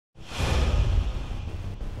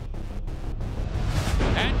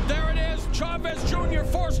and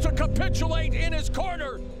you're forced to capitulate in his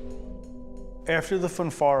corner. After the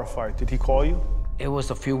Fonfara fight, did he call you? It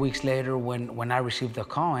was a few weeks later when I received the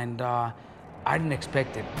call, and I didn't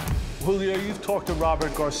expect it. Julio, you've talked to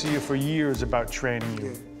Robert Garcia for years about training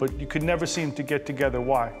you, but you could never seem to get together.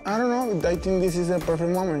 Why? I don't know. I think this is a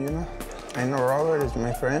perfect moment, you know. I know Robert is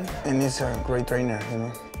my friend, and he's a great trainer, you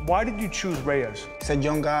know. Why did you choose Reyes? He's a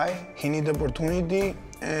young guy. He needs opportunity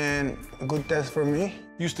and a good test for me.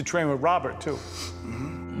 You used to train with Robert, too.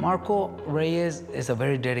 Marco Reyes is a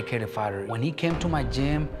very dedicated fighter. When he came to my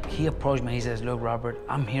gym, he approached me. He says, look, Robert,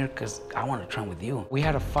 I'm here because I want to train with you. We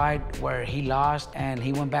had a fight where he lost and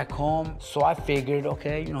he went back home. So I figured,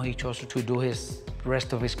 okay, you know, he chose to do his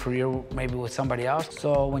rest of his career maybe with somebody else.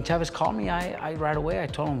 So when Chavez called me, I right away, I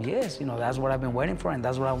told him, yes, you know, that's what I've been waiting for and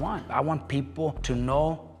that's what I want. I want people to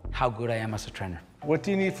know how good I am as a trainer. What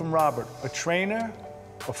do you need from Robert? A trainer?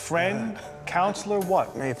 A friend? Counselor?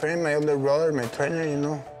 What? My friend, my older brother, my trainer, you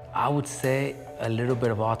know. I would say a little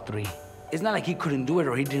bit of all three. It's not like he couldn't do it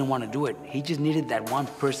or he didn't want to do it. He just needed that one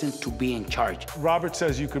person to be in charge. Robert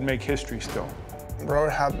says you could make history still.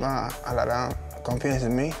 Robert had a lot of confidence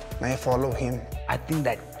in me, and I follow him. I think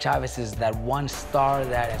that Chavez is that one star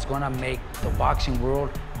that is going to make the boxing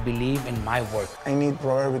world believe in my work. I need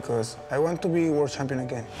Robert because I want to be world champion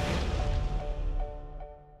again.